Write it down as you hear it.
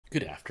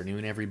Good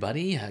afternoon,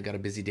 everybody. I got a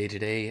busy day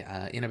today.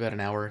 In about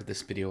an hour,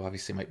 this video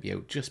obviously might be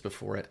out just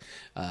before it,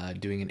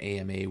 doing an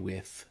AMA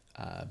with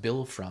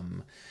Bill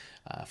from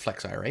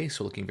Flex IRA.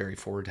 So looking very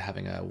forward to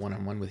having a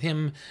one-on-one with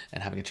him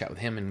and having a chat with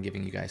him and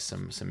giving you guys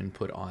some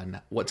input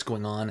on what's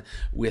going on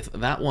with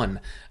that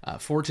one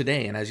for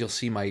today. And as you'll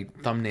see, my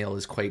thumbnail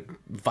is quite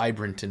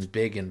vibrant and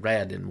big and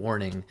red and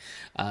warning.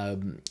 A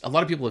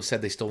lot of people have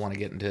said they still want to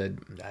get into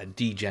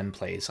degen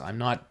plays. I'm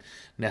not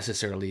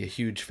necessarily a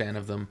huge fan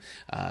of them,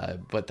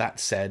 but that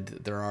said,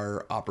 there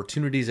are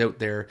opportunities out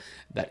there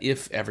that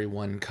if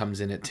everyone comes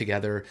in it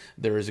together,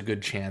 there is a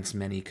good chance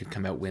many could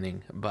come out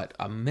winning, but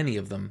many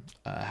of them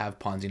have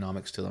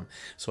Ponzi-nomics to them.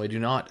 So I do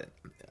not,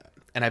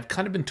 and I've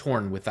kind of been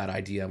torn with that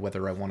idea,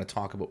 whether I want to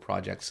talk about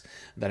projects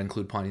that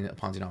include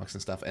Ponzi-nomics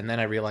and stuff. And then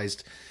I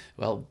realized,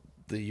 well,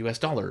 the US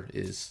dollar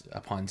is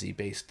a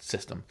Ponzi-based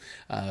system.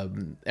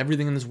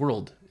 Everything in this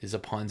world is a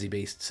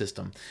Ponzi-based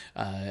system.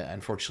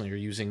 Unfortunately, you're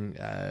using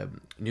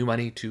new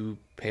money to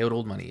pay out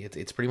old money.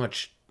 It's pretty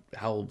much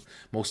how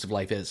most of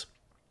life is.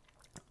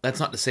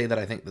 That's not to say that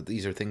I think that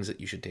these are things that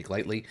you should take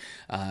lightly.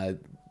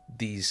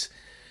 These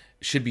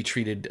should be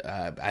treated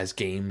as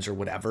games or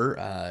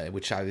whatever,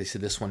 which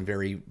obviously this one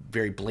very,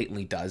 very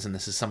blatantly does, and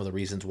this is some of the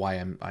reasons why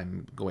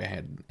I'm going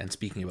ahead and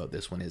speaking about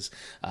this one is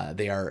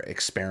they are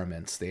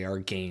experiments, they are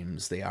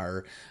games, they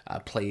are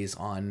plays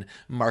on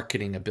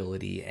marketing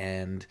ability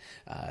and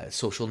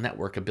social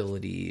network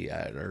ability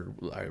or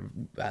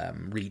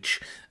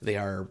reach. They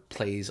are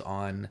plays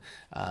on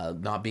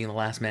not being the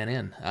last man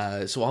in.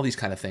 So all these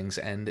kind of things,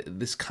 and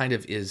this kind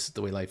of is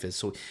the way life is.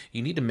 So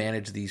you need to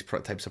manage these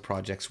types of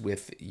projects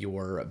with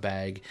your bag,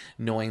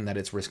 knowing that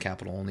it's risk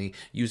capital only,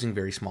 using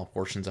very small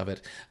portions of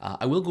it.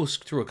 I will go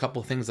through a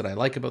couple of things that I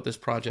like about this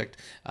project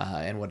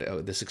and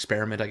what this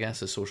experiment, I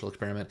guess, a social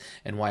experiment,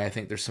 and why I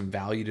think there's some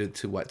value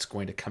to what's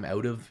going to come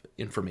out of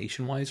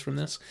information-wise from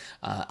this.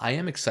 I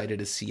am excited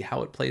to see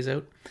how it plays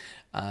out.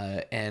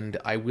 And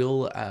I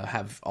will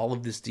have all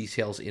of these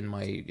details in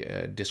my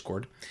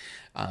Discord.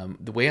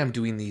 The way I'm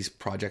doing these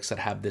projects that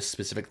have this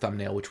specific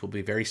thumbnail, which will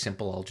be very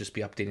simple, I'll just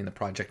be updating the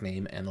project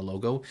name and the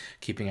logo,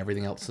 keeping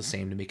everything else the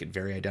same to make it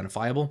very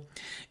identifiable,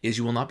 is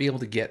you will not be able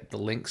to get the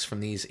links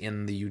from these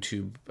in the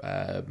YouTube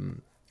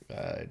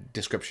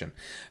description.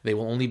 They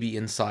will only be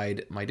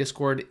inside my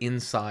Discord,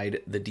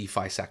 inside the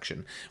DeFi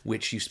section,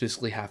 which you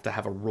specifically have to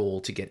have a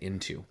role to get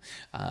into.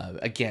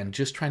 Again,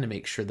 just trying to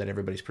make sure that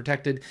everybody's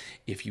protected.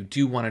 If you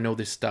do want to know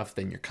this stuff,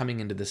 then you're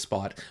coming into this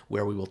spot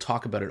where we will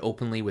talk about it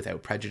openly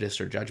without prejudice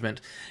or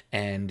judgment,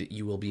 and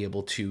you will be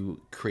able to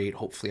create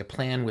hopefully a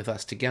plan with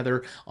us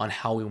together on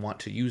how we want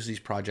to use these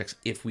projects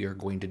if we are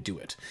going to do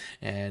it.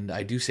 And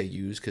I do say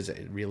use because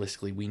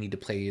realistically we need to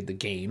play the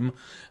game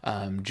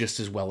just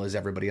as well as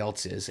everybody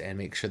else is, and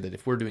make sure that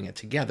if we're doing it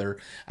together,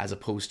 as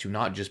opposed to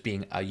not just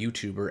being a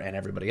YouTuber and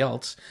everybody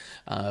else,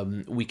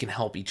 we can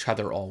help each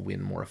other all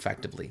win more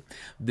effectively.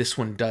 This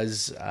one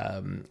does,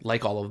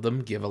 like all of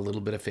them, give a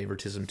little bit of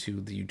favoritism to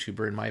the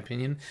YouTuber, in my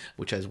opinion,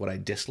 which is what I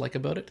dislike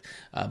about it.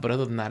 But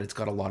other than that, it's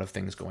got a lot of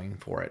things going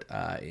for it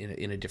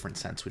in a different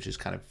sense, which is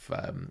kind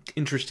of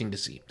interesting to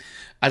see.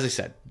 As I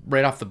said,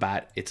 right off the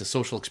bat, it's a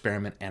social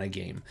experiment and a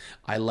game.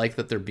 I like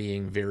that they're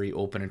being very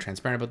open and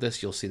transparent about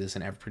this. You'll see this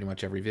in pretty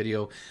much every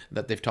video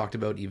that they've talked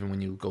about, even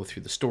when you go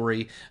through the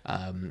story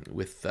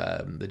with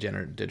the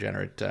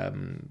degenerate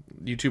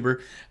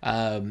YouTuber.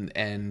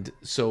 And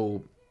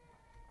so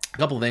a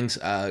couple of things,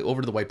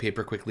 over to the white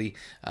paper quickly,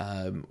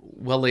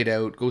 well laid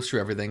out, goes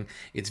through everything.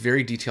 It's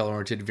very detail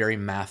oriented, very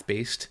math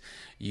based.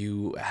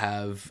 You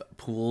have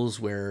pools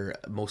where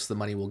most of the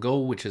money will go,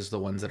 which is the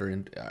ones that are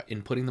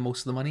inputting the most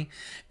of the money,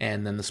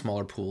 and then the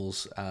smaller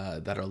pools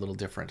that are a little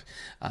different.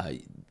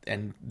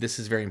 And this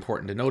is very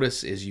important to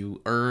notice, is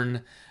you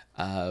earn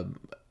a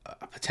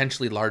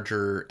potentially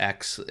larger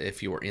X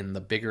if you're in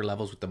the bigger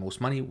levels with the most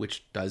money,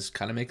 which does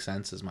kind of make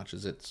sense as much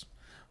as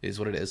is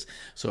what it is.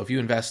 So if you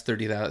invest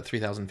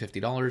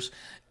 $3,050,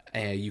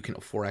 you can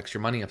 4x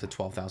your money up to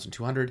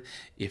 12,200.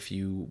 If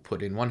you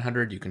put in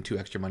 100, you can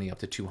 2x your money up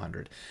to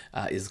 200.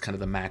 Is kind of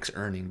the max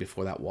earning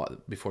before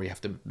you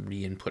have to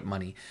re-input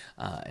money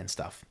and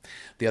stuff.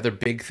 The other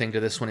big thing to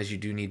this one is you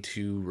do need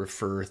to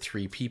refer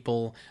 3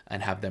 people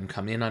and have them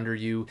come in under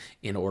you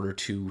in order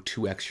to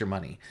 2x your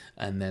money.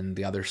 And then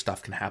the other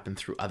stuff can happen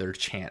through other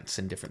chants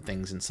and different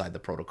things inside the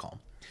protocol.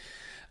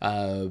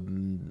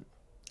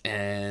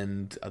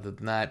 And other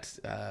than that,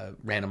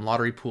 random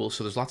lottery pool.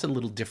 So there's lots of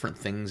little different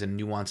things and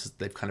nuances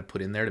they've kind of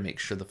put in there to make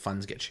sure the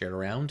funds get shared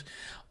around.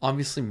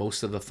 Obviously,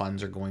 most of the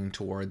funds are going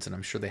towards, and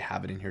I'm sure they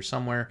have it in here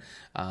somewhere.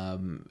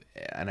 And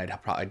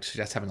I'd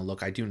suggest having a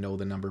look. I do know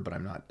the number, but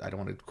I don't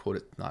want to quote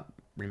it, not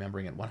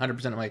remembering it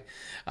 100% of my,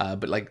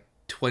 but like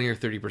 20 or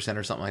 30%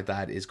 or something like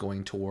that is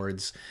going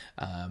towards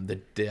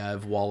the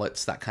dev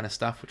wallets, that kind of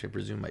stuff, which I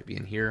presume might be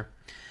in here.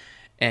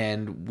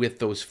 And with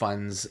those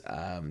funds,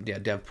 yeah,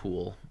 dev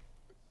pool.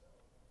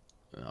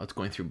 It's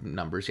going through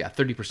numbers. Yeah,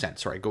 30%,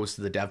 sorry, goes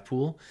to the dev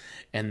pool.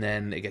 And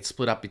then it gets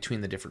split up between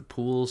the different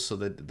pools. So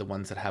that the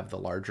ones that have the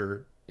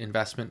larger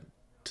investment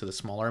to the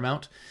smaller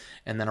amount,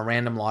 and then a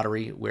random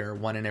lottery where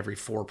 1 in every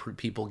 4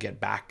 people get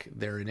back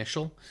their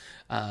initial,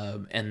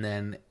 and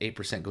then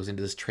 8% goes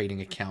into this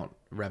trading account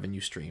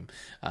revenue stream.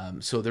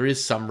 So there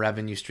is some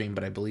revenue stream,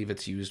 but I believe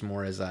it's used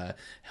more as a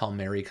Hail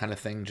Mary kind of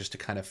thing, just to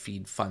kind of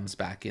feed funds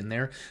back in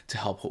there to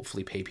help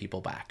hopefully pay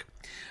people back.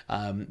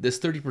 This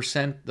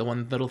 30%, the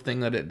one little thing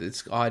that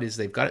it's odd is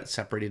they've got it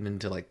separated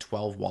into like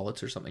 12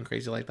 wallets or something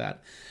crazy like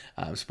that.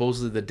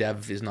 Supposedly the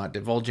dev is not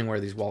divulging where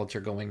these wallets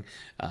are going.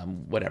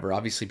 Whatever.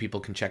 Obviously, people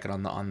can check it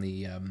on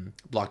the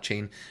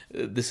blockchain.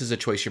 This is a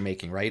choice you're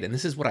making, right? And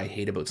this is what I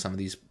hate about some of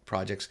these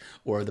projects,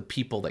 or the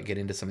people that get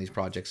into some of these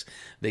projects.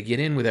 They get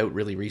in without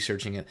really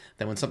researching it.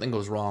 Then when something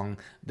goes wrong,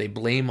 they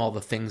blame all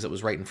the things that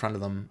was right in front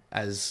of them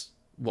as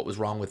what was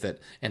wrong with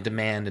it, and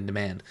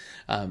demand.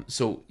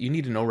 So you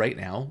need to know right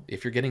now,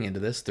 if you're getting into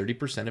this,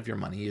 30% of your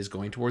money is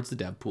going towards the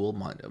dev pool,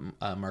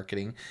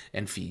 marketing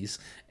and fees,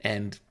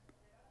 and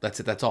that's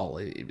it. That's all.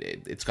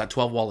 It's got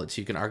 12 wallets.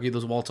 You can argue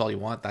those wallets all you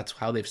want. That's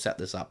how they've set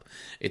this up.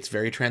 It's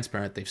very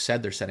transparent. They've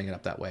said they're setting it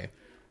up that way.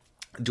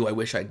 Do I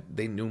wish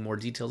they knew more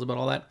details about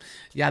all that?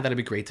 Yeah, that'd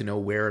be great to know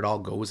where it all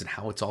goes and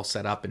how it's all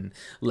set up, and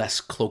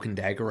less cloak and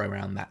dagger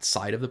around that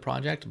side of the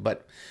project.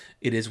 But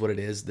it is what it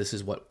is. This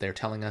is what they're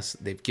telling us.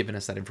 They've given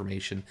us that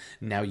information.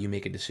 Now you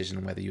make a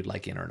decision whether you'd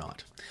like in or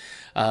not.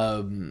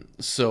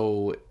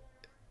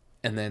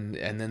 And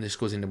then this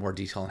goes into more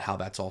detail on how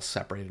that's all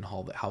separated and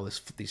how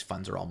these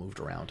funds are all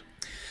moved around.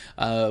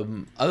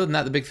 Other than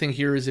that, the big thing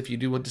here is if you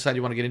do decide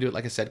you want to get into it,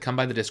 like I said, come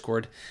by the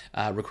Discord,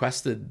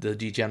 request the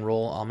degen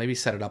role. I'll maybe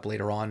set it up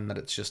later on that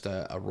it's just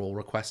a role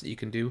request that you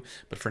can do.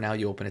 But for now,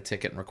 you open a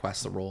ticket and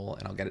request the role,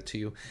 and I'll get it to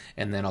you.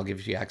 And then I'll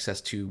give you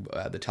access to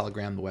the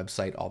Telegram, the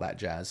website, all that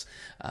jazz,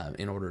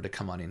 in order to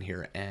come on in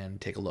here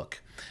and take a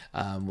look.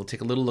 We'll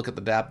take a little look at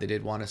the dApp. They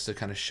did want us to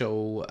kind of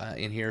show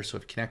in here. So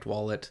if Connect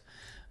Wallet,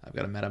 I've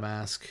got a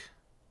MetaMask,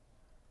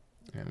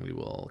 and we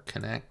will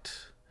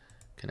connect.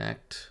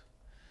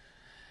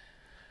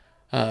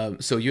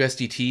 So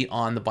USDT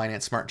on the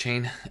Binance Smart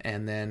Chain,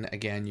 and then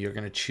again, you're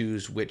going to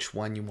choose which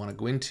one you want to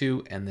go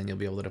into, and then you'll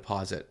be able to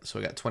deposit. So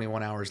we got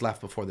 21 hours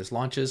left before this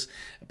launches.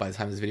 By the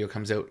time this video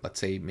comes out, let's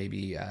say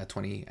maybe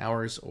 20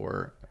 hours,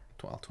 or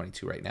well,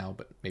 22 right now,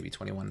 but maybe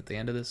 21 at the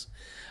end of this,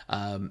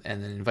 and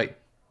then invite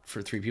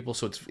for 3 people.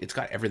 So it's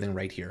got everything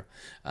right here.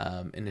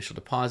 Initial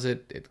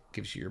deposit, it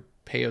gives you your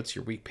payouts,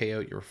 your week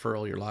payout, your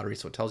referral, your lottery.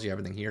 So it tells you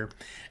everything here.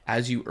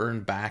 As you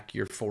earn back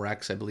your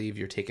 4x, I believe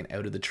you're taken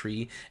out of the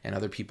tree and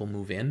other people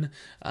move in,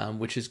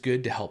 which is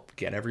good to help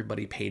get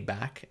everybody paid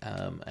back.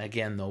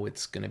 Again, though,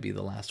 it's going to be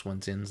the last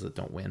ones in that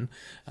don't win.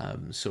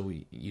 So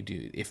you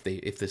do, if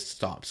this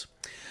stops.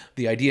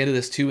 The idea to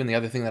this too, and the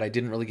other thing that I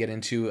didn't really get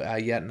into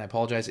yet, and I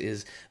apologize,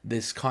 is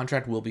this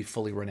contract will be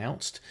fully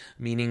renounced,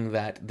 meaning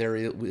that there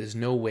is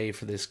no way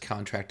for this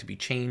contract to be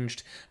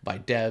changed by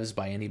devs,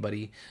 by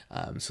anybody.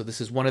 So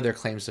this is one of their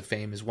claims to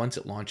fame, is once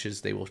it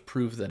launches, they will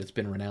prove that it's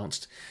been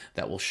renounced.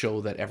 That will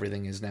show that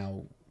everything is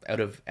now out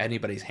of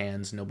anybody's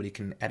hands. Nobody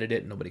can edit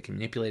it, nobody can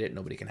manipulate it,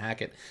 nobody can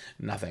hack it,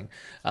 nothing.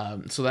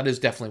 So that is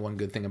definitely one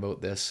good thing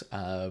about this.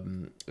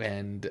 And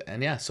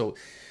yeah, so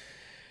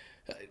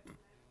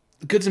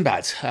goods and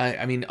bads.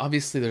 I mean,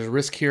 obviously there's a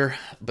risk here,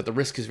 but the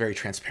risk is very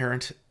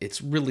transparent.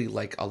 It's really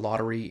like a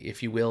lottery,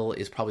 if you will,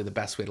 is probably the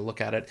best way to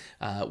look at it,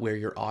 where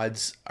your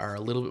odds are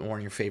a little bit more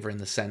in your favor, in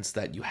the sense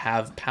that you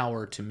have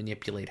power to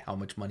manipulate how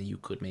much money you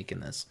could make in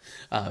this.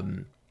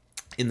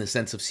 In the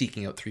sense of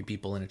seeking out 3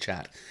 people in a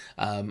chat.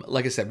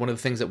 Like I said, one of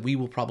the things that we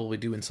will probably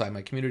do inside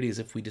my community is,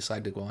 if we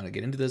decide to go on and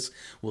get into this,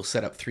 we'll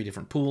set up 3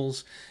 different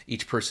pools.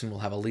 Each person will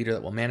have a leader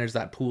that will manage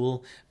that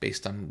pool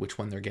based on which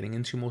one they're getting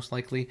into most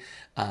likely.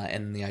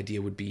 And the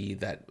idea would be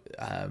that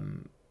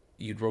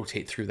you'd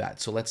rotate through that.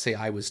 So let's say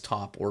I was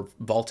top, or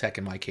Vaultec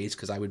in my case,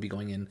 because I would be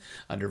going in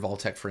under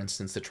Vaultec, for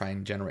instance, to try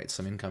and generate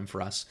some income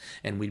for us,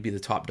 and we'd be the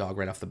top dog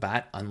right off the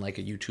bat, unlike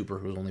a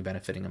YouTuber who's only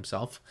benefiting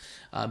himself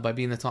by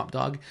being the top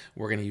dog.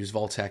 We're going to use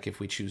Vaultec if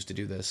we choose to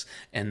do this,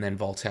 and then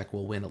Vaultec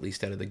will win at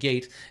least out of the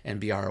gate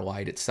and be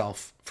ROI'd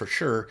itself for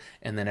sure,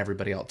 and then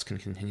everybody else can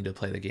continue to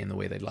play the game the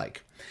way they'd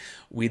like.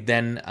 We'd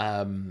then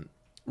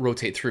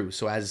rotate through.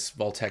 So as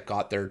Vaultec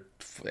got their,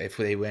 if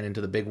they went into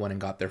the big one and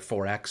got their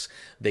 4x,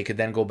 they could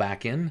then go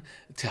back in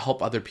to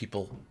help other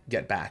people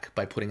get back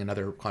by putting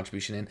another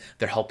contribution in.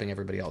 They're helping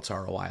everybody else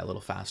ROI a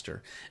little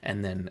faster.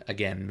 And then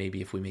again,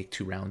 maybe if we make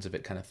 2 rounds of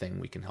it kind of thing,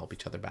 we can help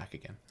each other back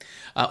again.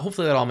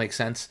 Hopefully that all makes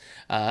sense.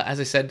 As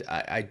I said,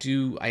 I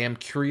am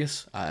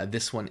curious.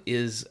 This one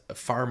is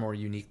far more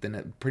unique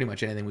than pretty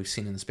much anything we've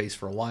seen in the space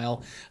for a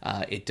while.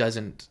 It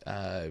doesn't,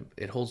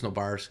 it holds no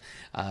bars.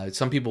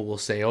 Some people will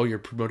say, oh, you're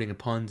promoting a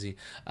Ponzi.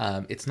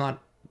 It's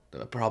not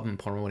a problem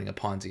promoting a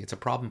Ponzi. It's a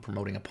problem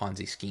promoting a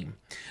Ponzi scheme.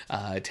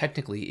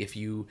 Technically, if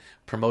you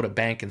promote a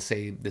bank and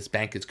say this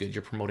bank is good,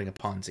 you're promoting a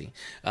Ponzi.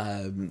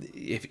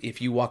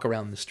 If you walk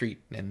around the street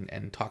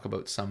and talk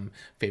about some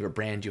favorite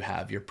brand you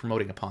have, you're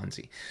promoting a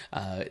Ponzi.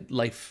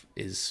 Life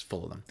is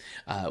full of them.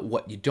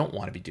 What you don't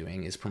want to be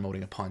doing is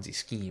promoting a Ponzi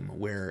scheme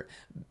where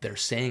they're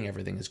saying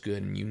everything is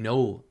good and you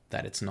know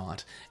that it's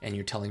not, and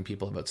you're telling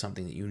people about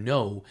something that you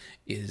know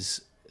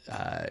is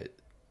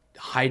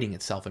hiding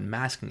itself and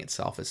masking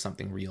itself as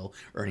something real,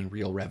 earning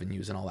real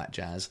revenues and all that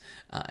jazz.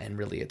 And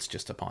really, it's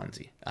just a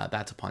Ponzi.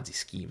 That's a Ponzi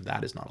scheme.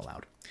 That is not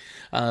allowed.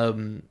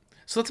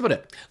 So that's about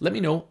it. Let me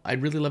know.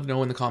 I'd really love to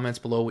know in the comments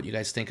below what you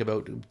guys think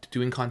about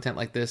doing content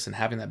like this and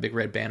having that big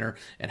red banner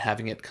and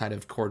having it kind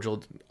of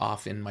cordialed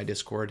off in my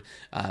Discord.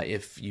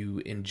 If you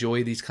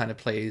enjoy these kind of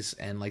plays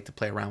and like to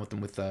play around with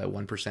them with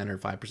 1% or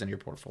 5% of your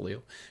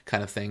portfolio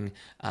kind of thing,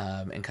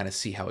 and kind of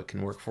see how it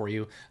can work for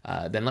you,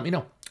 then let me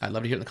know. I'd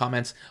love to hear it in the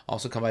comments.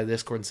 Also come by the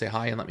Discord and say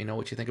hi and let me know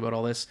what you think about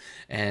all this.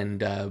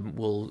 And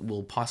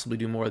we'll possibly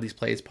do more of these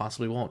plays,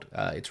 possibly won't.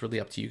 It's really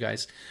up to you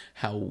guys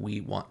how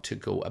we want to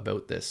go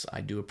about this.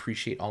 I do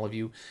appreciate all of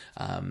you,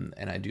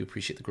 and I do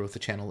appreciate the growth the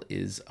channel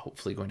is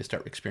hopefully going to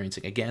start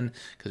experiencing again,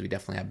 because we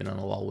definitely have been on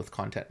a lull with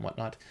content and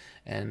whatnot.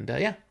 And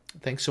yeah,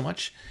 thanks so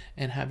much,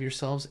 and have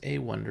yourselves a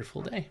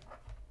wonderful day.